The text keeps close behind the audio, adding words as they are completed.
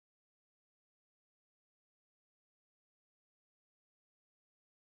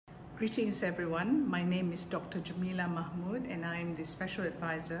Greetings everyone, my name is Dr. Jemilah Mahmood and I am the Special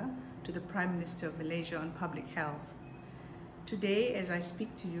Advisor to the Prime Minister of Malaysia on Public Health. Today, as I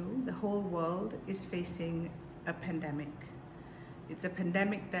speak to you, the whole world is facing a pandemic. It's a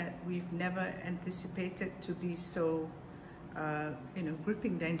pandemic that we've never anticipated to be so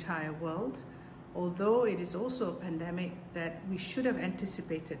gripping the entire world, although it is also a pandemic that we should have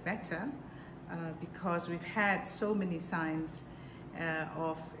anticipated better because we've had so many signs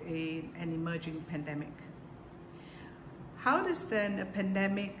of an emerging pandemic. How does then a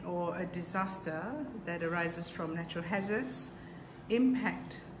pandemic or a disaster that arises from natural hazards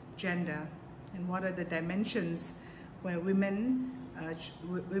impact gender, and what are the dimensions where women,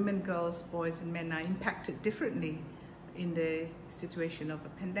 girls, boys and men are impacted differently in the situation of a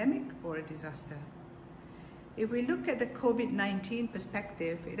pandemic or a disaster? If we look at the COVID-19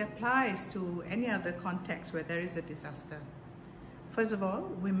 perspective, it applies to any other context where there is a disaster. First of all,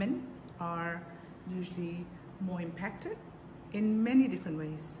 women are usually more impacted in many different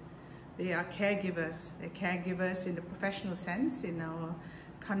ways. They are caregivers. They're caregivers in the professional sense. In our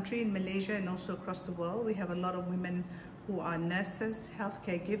country, in Malaysia and also across the world, we have a lot of women who are nurses,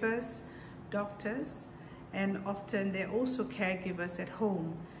 healthcare givers, doctors, and often they're also caregivers at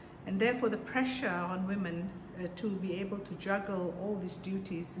home. And therefore the pressure on women to be able to juggle all these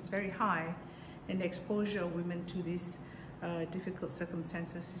duties is very high, and the exposure of women to these difficult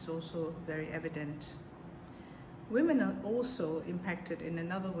circumstances is also very evident. Women are also impacted in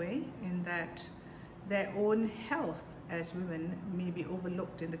another way, in that their own health as women may be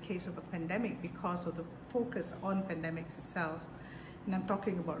overlooked in the case of a pandemic because of the focus on pandemics itself. And I'm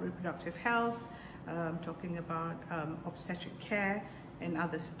talking about reproductive health, I'm talking about obstetric care and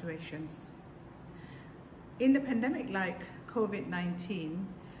other situations. In the pandemic like COVID-19,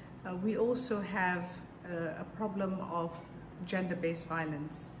 we also have a problem of gender-based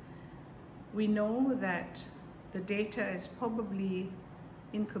violence. We know that the data is probably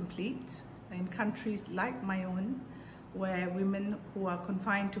incomplete in countries like my own, where women who are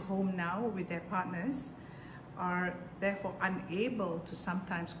confined to home now with their partners are therefore unable to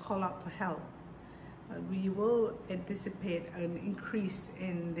sometimes call out for help. We will anticipate an increase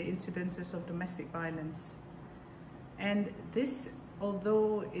in the incidences of domestic violence. And this,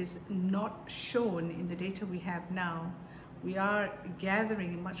 although is not shown in the data we have now, we are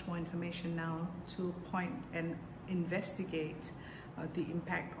gathering much more information now to point and investigate the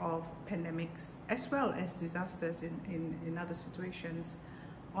impact of pandemics as well as disasters in other situations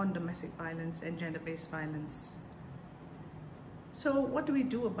on domestic violence and gender-based violence. So what do we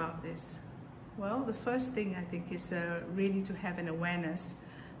do about this? Well, the first thing I think is really to have an awareness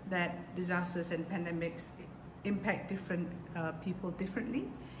that disasters and pandemics impact different people differently,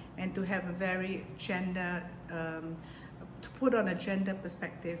 and to have a very to put on a gender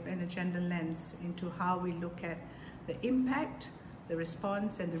perspective and a gender lens into how we look at the impact, the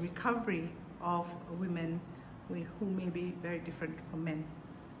response and the recovery of women who may be very different from men.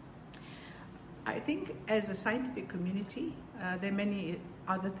 I think as a scientific community, there are many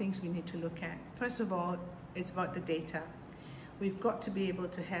other things we need to look at. First of all, it's about the data. We've got to be able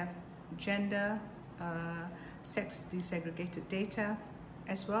to have gender, sex desegregated data,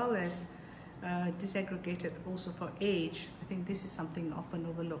 as well as disaggregated also for age. I think this is something often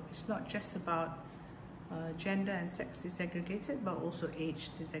overlooked. It's not just about gender and sex disaggregated, but also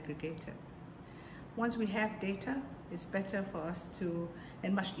age disaggregated. Once we have data, it's better for us to,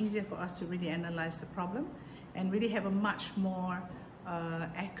 and much easier for us to really analyze the problem and really have a much more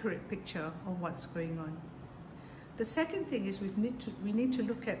accurate picture of what's going on. The second thing is we need to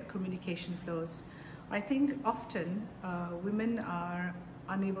look at communication flows. I think often women are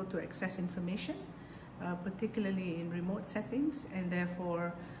unable to access information, particularly in remote settings, and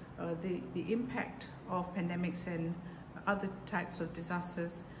therefore the impact of pandemics and other types of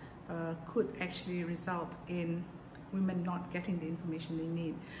disasters could actually result in women not getting the information they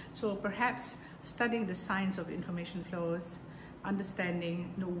need. So perhaps studying the science of information flows,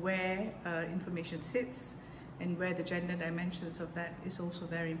 understanding where information sits and where the gender dimensions of that is also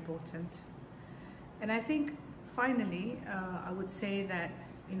very important. And I think finally, I would say that,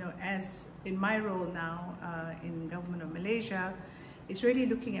 as in my role now in Government of Malaysia, it's really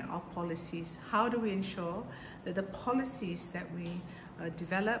looking at our policies. How do we ensure that the policies that we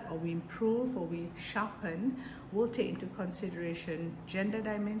develop or we improve or we sharpen will take into consideration gender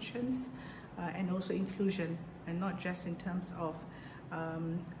dimensions and also inclusion, and not just in terms of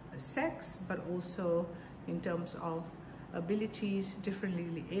sex, but also in terms of abilities,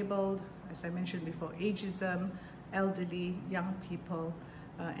 differently abled, as I mentioned before, ageism, elderly, young people,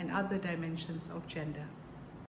 and other dimensions of gender.